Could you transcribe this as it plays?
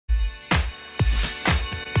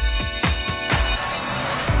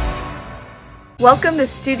Welcome to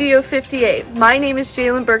Studio 58. My name is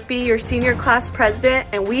Jalen Birkby, your senior class president,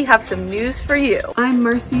 and we have some news for you. I'm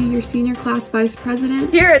Marcy, your senior class vice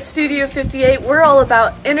president. Here at Studio 58, we're all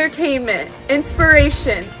about entertainment,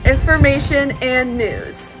 inspiration, information, and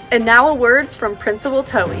news. And now a word from Principal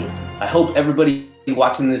Toey. I hope everybody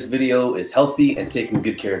watching this video is healthy and taking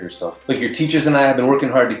good care of yourself. Look, your teachers and I have been working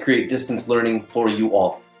hard to create distance learning for you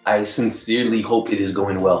all. I sincerely hope it is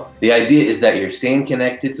going well. The idea is that you're staying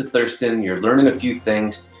connected to Thurston, you're learning a few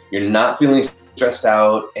things, you're not feeling stressed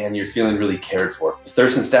out, and you're feeling really cared for. The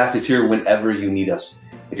Thurston staff is here whenever you need us.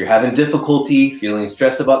 If you're having difficulty, feeling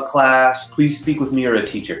stressed about class, please speak with me or a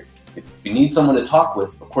teacher. If you need someone to talk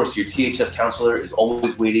with, of course your THS counselor is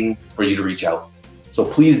always waiting for you to reach out. So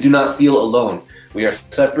please do not feel alone. We are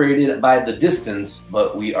separated by the distance,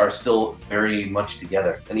 but we are still very much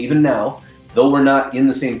together. And even now, though we're not in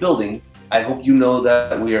the same building, I hope you know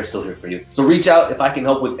that we are still here for you. So reach out if I can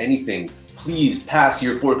help with anything. Please pass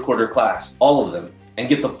your fourth quarter class, all of them, and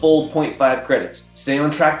get the full 0.5 credits. Stay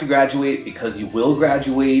on track to graduate because you will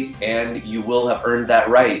graduate and you will have earned that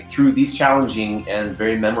right through these challenging and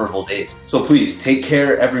very memorable days. So please take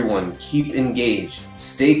care, everyone. Keep engaged.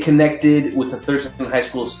 Stay connected with the Thurston High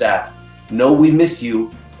School staff. Know we miss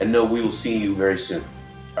you and know we will see you very soon.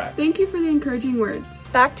 Right. Thank you for the encouraging words.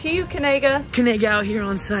 Back to you, Kanega. Kanega out here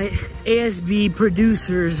on site. ASB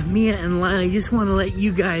producers, Mia and Lila, just want to let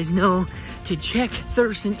you guys know to check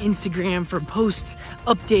Thurston Instagram for posts,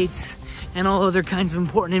 updates, and all other kinds of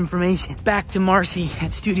important information. Back to Marcy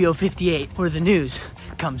at Studio 58, where the news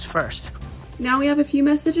comes first. Now we have a few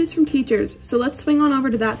messages from teachers, so let's swing on over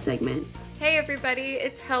to that segment. Hey everybody,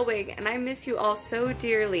 it's Hellwig, and I miss you all so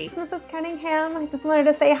dearly. Mrs. Cunningham, I just wanted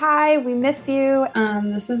to say hi. We missed you.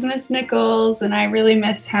 This is Miss Nichols, and I really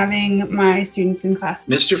miss having my students in class.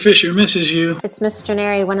 Mr. Fisher misses you. It's Miss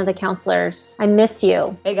Janeri, one of the counselors. I miss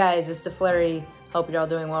you. Hey guys, it's DeFlurry. Hope you're all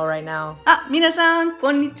doing well right now. 皆さん、こ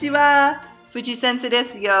んにちは。藤先生で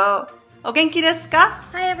すよ。お元気ですか?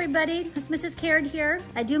 Hi everybody, it's Mrs. Caird here.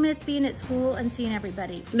 I do miss being at school and seeing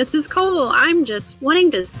everybody. It's Mrs. Cole. I'm just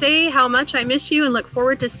wanting to say how much I miss you and look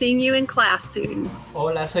forward to seeing you in class soon.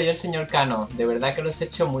 Hola, soy el señor Cano. De verdad que los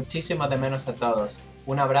echo muchísimo de menos a todos.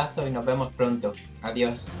 Un abrazo y nos vemos pronto.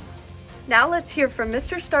 Adiós. Now let's hear from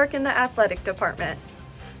Mr. Stark in the athletic department.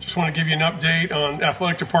 Just want to give you an update on the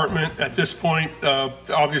athletic department. At this point,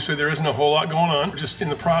 obviously there isn't a whole lot going on. We're just in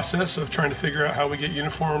the process of trying to figure out how we get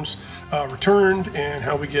uniforms returned and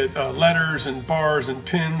how we get letters and bars and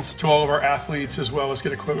pins to all of our athletes, as well as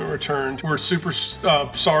get equipment returned. We're super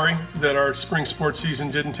sorry that our spring sports season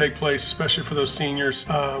didn't take place, especially for those seniors.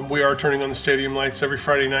 We are turning on the stadium lights every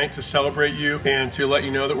Friday night to celebrate you and to let you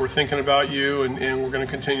know that we're thinking about you, and we're going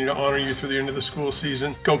to continue to honor you through the end of the school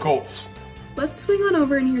season. Go Colts! Let's swing on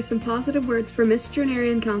over and hear some positive words from Miss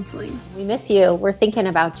Janeri in counseling. We miss you. We're thinking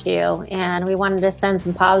about you, and we wanted to send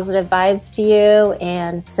some positive vibes to you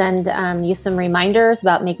and send you some reminders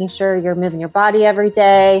about making sure you're moving your body every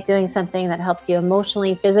day, doing something that helps you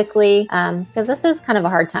emotionally, physically, because this is kind of a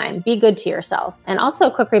hard time. Be good to yourself. And also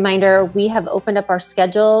a quick reminder, we have opened up our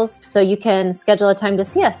schedules so you can schedule a time to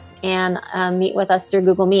see us and meet with us through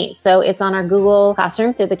Google Meet. So it's on our Google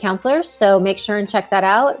Classroom through the counselors, so make sure and check that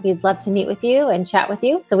out. We'd love to meet with you and chat with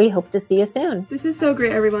you, so we hope to see you soon. This is so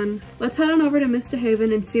great, everyone. Let's head on over to Miss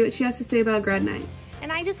DeHaven and see what she has to say about grad night.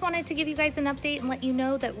 And I just wanted to give you guys an update and let you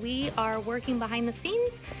know that we are working behind the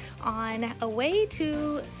scenes on a way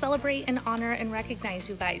to celebrate and honor and recognize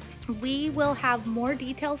you guys. We will have more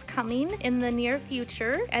details coming in the near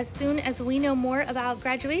future as soon as we know more about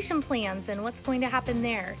graduation plans and what's going to happen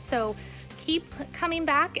there. So keep coming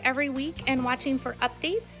back every week and watching for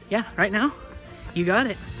updates. Yeah, right now, you got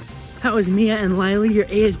it. That was Mia and Lila, your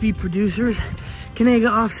ASB producers. Kanega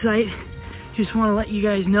offsite. Just want to let you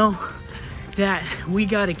guys know that we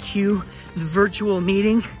got to cue the virtual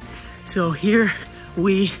meeting. So here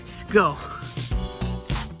we go.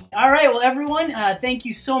 All right, well everyone, thank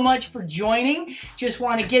you so much for joining. Just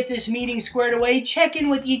want to get this meeting squared away, check in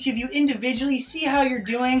with each of you individually, see how you're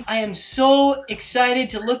doing. I am so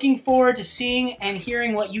excited looking forward to seeing and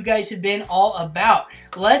hearing what you guys have been all about.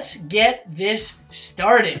 Let's get this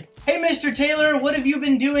started. Hey, Mr. Taylor, what have you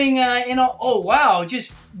been doing oh wow,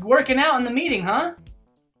 just working out in the meeting, huh?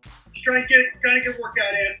 Just trying to get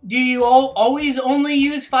workout in. Do you always only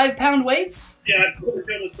use 5-pound weights? Yeah, I've been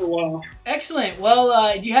doing this for a while. Excellent.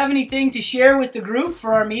 Well, do you have anything to share with the group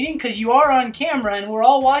for our meeting? Because you are on camera and we're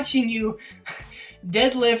all watching you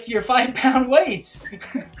deadlift your 5-pound weights.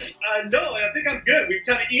 No, I think I'm good. We've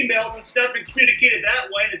kind of emailed and stuff and communicated that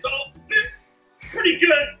way, and it's all Pretty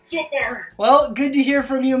good so far. Well, good to hear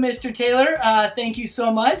from you, Mr. Taylor. Thank you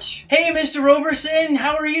so much. Hey, Mr. Roberson,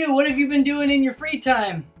 how are you? What have you been doing in your free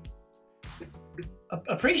time?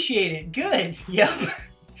 Appreciate it. Good. Yep.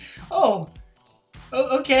 Oh,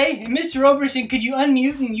 okay. And Mr. Roberson, could you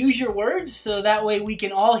unmute and use your words so that way we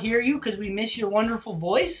can all hear you because we miss your wonderful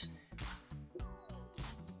voice?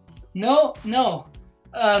 No?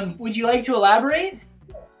 Would you like to elaborate?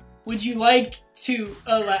 Would you like to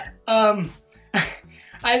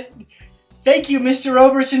thank you, Mr.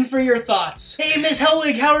 Roberson, for your thoughts. Hey, Miss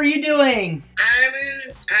Helwig, how are you doing?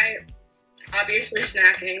 I'm obviously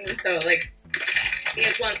snacking, so like, you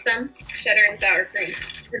guys want some cheddar and sour cream?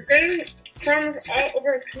 We're getting crumbs all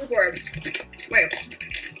over the keyboard. Wait.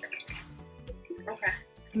 Okay.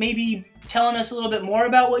 Maybe telling us a little bit more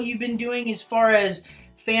about what you've been doing as far as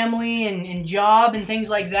family and job and things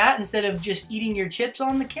like that instead of just eating your chips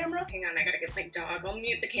on the camera? Hang on, I gotta get my dog. I'll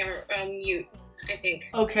mute the camera. Mute, I think.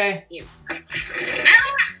 Okay. Mute. Ella!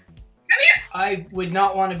 Come here! I would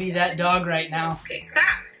not want to be that dog right now. Okay, stop.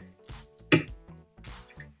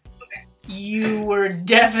 You were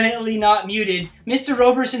definitely not muted. Mr.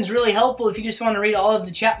 Roberson's really helpful if you just want to read all of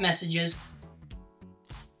the chat messages.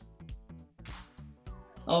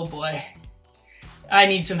 Oh boy. I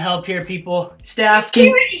need some help here, people. Staff, We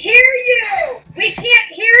can't hear you! We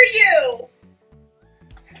can't hear you!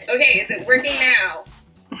 Okay, is it working now?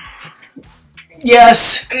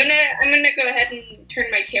 Yes. I'm gonna go ahead and turn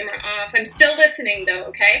my camera off. I'm still listening though,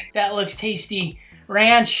 okay? That looks tasty.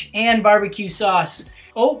 Ranch and barbecue sauce.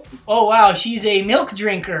 Oh wow, she's a milk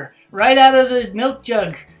drinker. Right out of the milk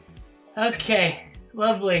jug. Okay,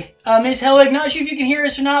 lovely. Ms. Helwig, not sure if you can hear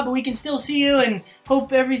us or not, but we can still see you and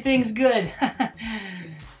hope everything's good.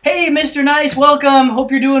 Hey, Mr. Nice, welcome.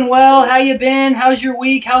 Hope you're doing well. How you been? How's your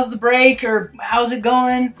week? How's the break? Or how's it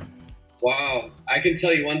going? Wow, I can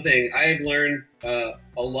tell you one thing. I have learned a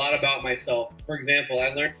lot about myself. For example, I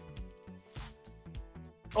learned...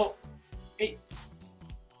 Oh, hey.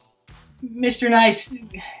 Mr. Nice,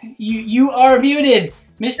 you are muted.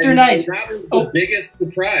 Mr. Nice. That was the biggest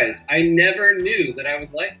surprise. I never knew that I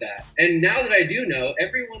was like that. And now that I do know,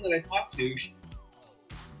 everyone that I talk to...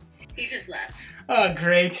 He just left. Oh,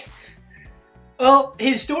 great. Well,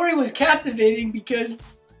 his story was captivating because...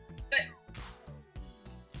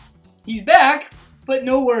 He's back, but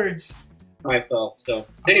no words. Myself. So,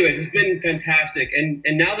 anyways, it's been fantastic. And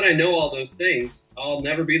now that I know all those things, I'll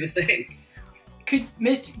never be the same.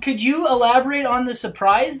 Could you elaborate on the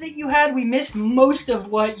surprise that you had? We missed most of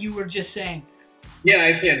what you were just saying. Yeah,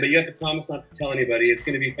 I can, but you have to promise not to tell anybody. It's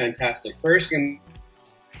going to be fantastic. First,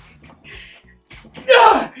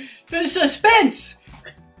 the suspense!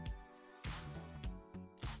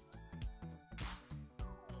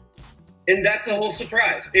 And that's the whole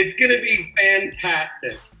surprise. It's going to be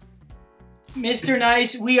fantastic. Mr.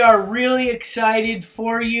 Nice, we are really excited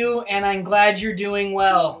for you, and I'm glad you're doing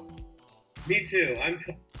well. Me too.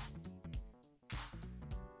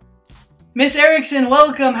 Miss Erickson,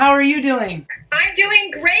 welcome. How are you doing? I'm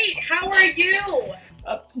doing great. How are you?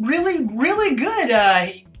 Really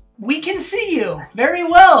good. We can see you very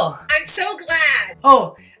well. I'm so glad.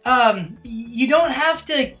 Oh, you don't have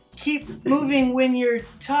to keep moving when you're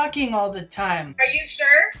talking all the time. Are you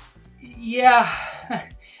sure? Yeah,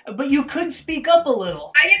 but you could speak up a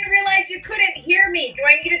little. I didn't realize you couldn't hear me. Do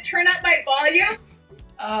I need to turn up my volume?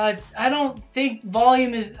 I don't think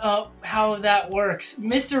volume is how that works.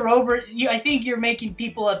 Mr. Robert, I think you're making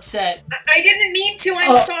people upset. I didn't mean to.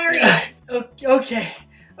 I'm sorry.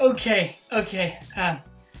 Okay.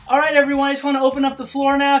 All right, everyone. I just want to open up the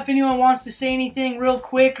floor now. If anyone wants to say anything real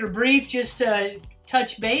quick or brief, just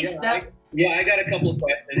touch base. Yeah, I got a couple of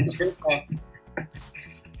questions. First off, and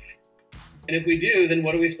if we do, then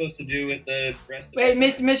what are we supposed to do with the rest of Wait,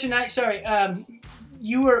 Mr. Knight, sorry.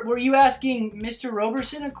 Were you asking Mr.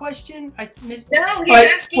 Roberson a question? No, he's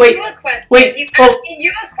asking you a question. He's asking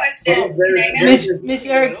you a question. Miss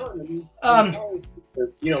Eric,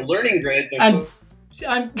 learning grids. I'm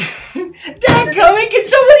dadgummit, can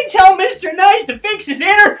somebody tell Mr. Nice to fix his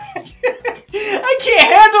internet? I can't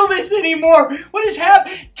handle this anymore. What is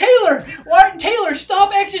happening? Taylor,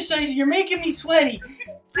 stop exercising. You're making me sweaty.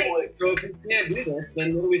 So if we can't do this,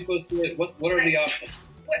 then what are we supposed to do? What are the options?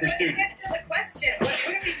 Let's get to the question. What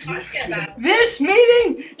are we talking about? This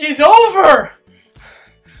meeting is over!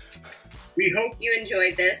 We hope you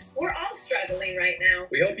enjoyed this. We're all struggling right now.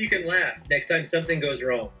 We hope you can laugh next time something goes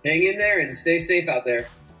wrong. Hang in there and stay safe out there.